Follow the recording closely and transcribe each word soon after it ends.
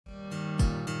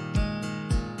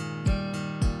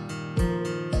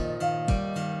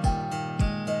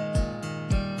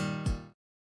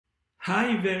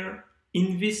Hi there!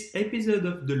 In this episode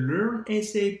of the Learn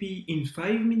SAP in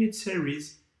 5 Minute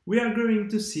series, we are going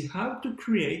to see how to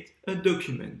create a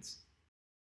document.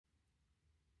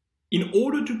 In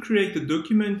order to create a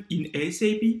document in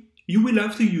SAP, you will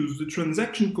have to use the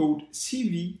transaction code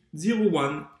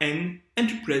CV01N and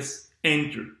to press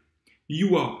Enter.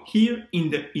 You are here in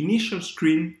the initial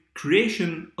screen,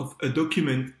 Creation of a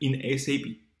document in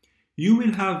SAP. You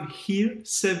will have here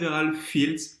several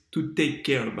fields to take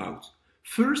care about.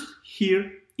 First, here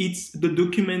it's the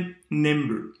document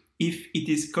number. If it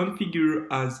is configured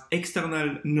as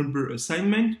external number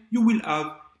assignment, you will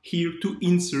have here to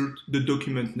insert the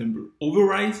document number.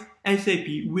 Otherwise,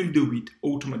 SAP will do it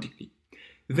automatically.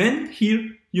 Then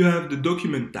here you have the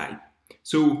document type.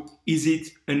 So is it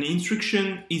an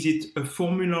instruction? Is it a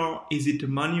formula? Is it a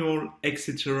manual?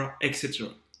 Etc.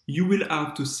 etc. You will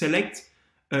have to select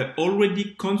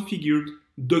already configured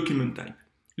document type.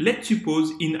 Let's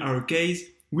suppose in our case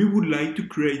we would like to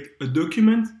create a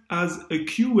document as a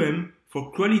QM for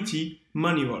quality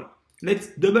manual. Let's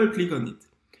double click on it.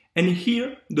 And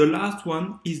here the last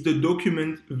one is the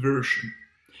document version.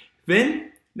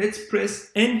 Then let's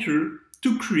press Enter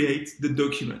to create the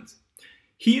document.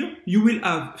 Here you will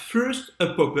have first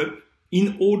a pop-up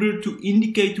in order to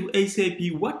indicate to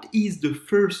SAP what is the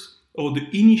first or the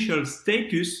initial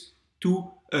status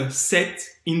to set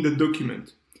in the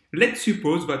document. Let's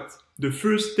suppose that the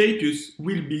first status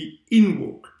will be in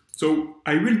work. So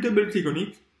I will double click on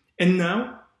it, and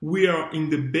now we are in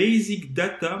the basic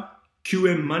data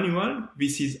QM manual.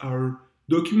 This is our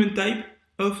document type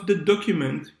of the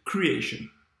document creation.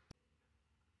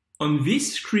 On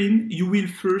this screen, you will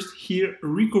first here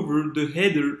recover the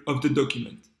header of the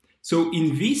document. So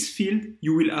in this field,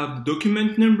 you will have the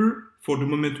document number. For the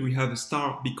moment, we have a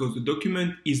star because the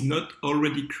document is not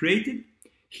already created.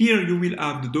 Here you will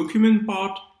have the document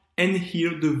part and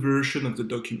here the version of the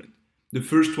document. The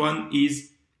first one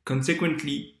is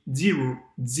consequently 00.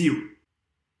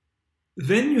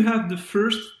 Then you have the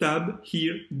first tab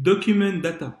here, document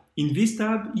data. In this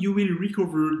tab, you will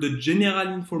recover the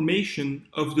general information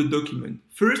of the document.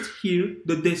 First here,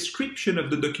 the description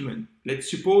of the document.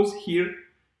 Let's suppose here,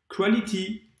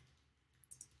 quality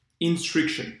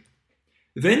instruction.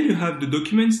 Then you have the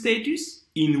document status,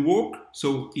 in work,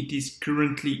 so it is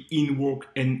currently in work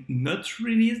and not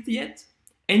released yet.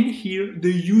 And here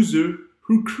the user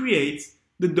who creates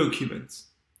the documents.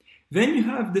 Then you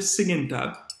have the second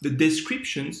tab, the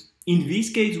descriptions. In this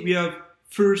case, we have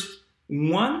first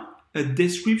a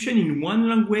description in one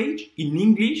language. In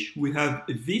English, we have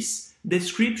this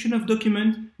description of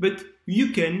document, but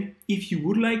you can, if you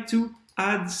would like to,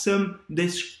 add some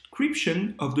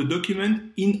description of the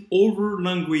document in other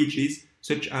languages,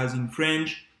 such as in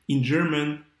French, in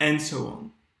German, and so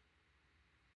on.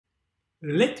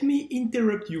 Let me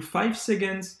interrupt you 5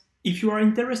 seconds. If you are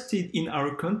interested in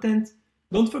our content,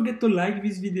 don't forget to like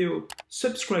this video,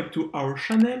 subscribe to our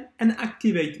channel, and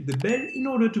activate the bell in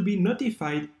order to be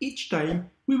notified each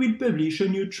time we will publish a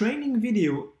new training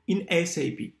video in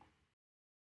SAP.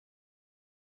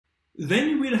 Then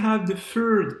you will have the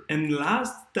third and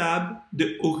last tab,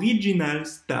 the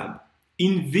Originals tab.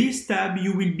 In this tab,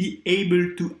 you will be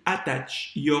able to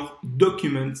attach your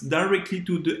documents directly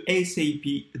to the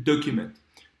SAP document.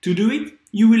 To do it,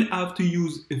 you will have to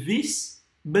use this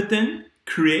button,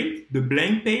 Create the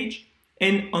blank page,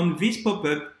 and on this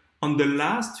pop-up, on the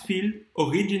last field,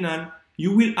 Original,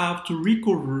 you will have to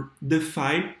recover the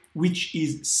file which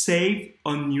is saved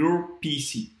on your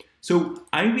PC. So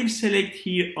I will select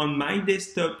here on my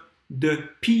desktop the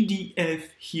PDF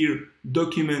here,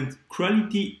 document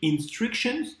quality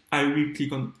instructions. I will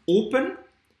click on open.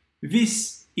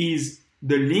 This is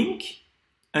the link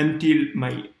until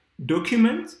my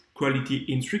document quality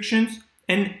instructions,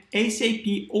 and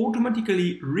SAP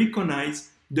automatically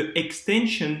recognizes the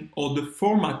extension or the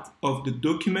format of the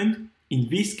document, in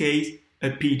this case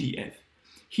a PDF.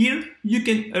 Here you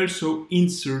can also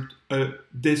insert a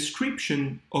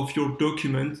description of your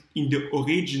document in the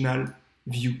original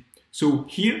view. So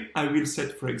here I will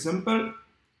set, for example,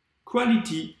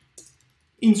 quality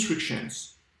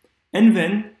instructions, and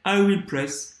then I will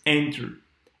press Enter.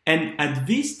 And at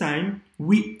this time,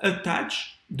 we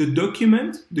attach the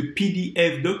document, the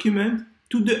PDF document,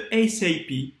 to the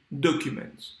SAP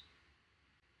document.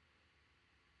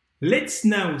 Let's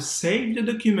now save the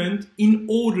document in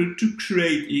order to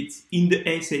create it in the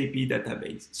SAP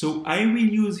database. So I will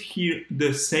use here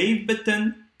the Save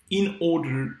button in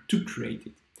order to create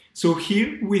it. So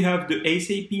here we have the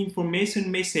SAP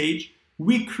information message.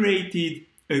 We created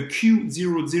a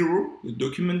Q00, the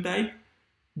document type,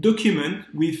 document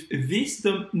with this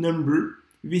number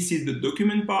this is the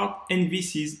document part, and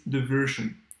this is the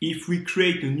version. If we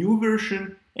create a new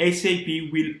version, SAP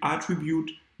will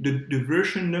attribute the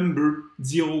version number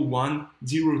 01,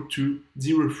 02,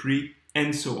 03,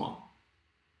 and so on.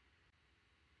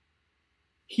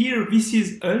 Here, this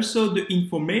is also the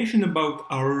information about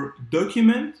our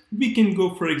document. We can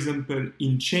go, for example,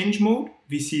 in change mode.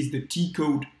 This is the T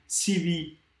code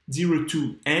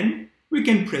CV02N. We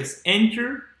can press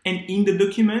enter, and in the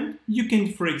document, you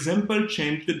can, for example,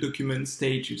 change the document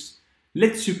status.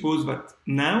 Let's suppose that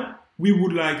now we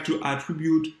would like to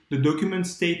attribute the document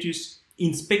status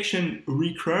inspection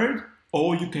required,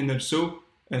 or you can also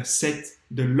set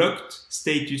the locked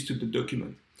status to the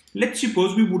document. Let's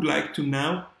suppose we would like to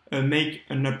now make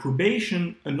an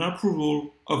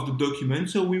approval of the document,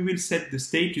 so we will set the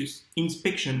status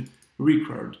inspection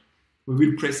required. We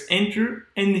will press enter,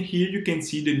 and here you can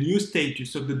see the new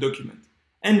status of the document.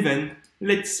 And then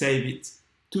let's save it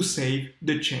to save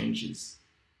the changes.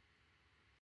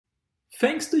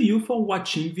 Thanks to you for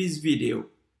watching this video.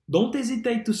 Don't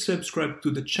hesitate to subscribe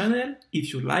to the channel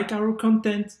if you like our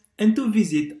content and to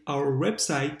visit our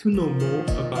website to know more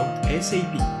about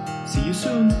SAP. See you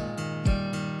soon!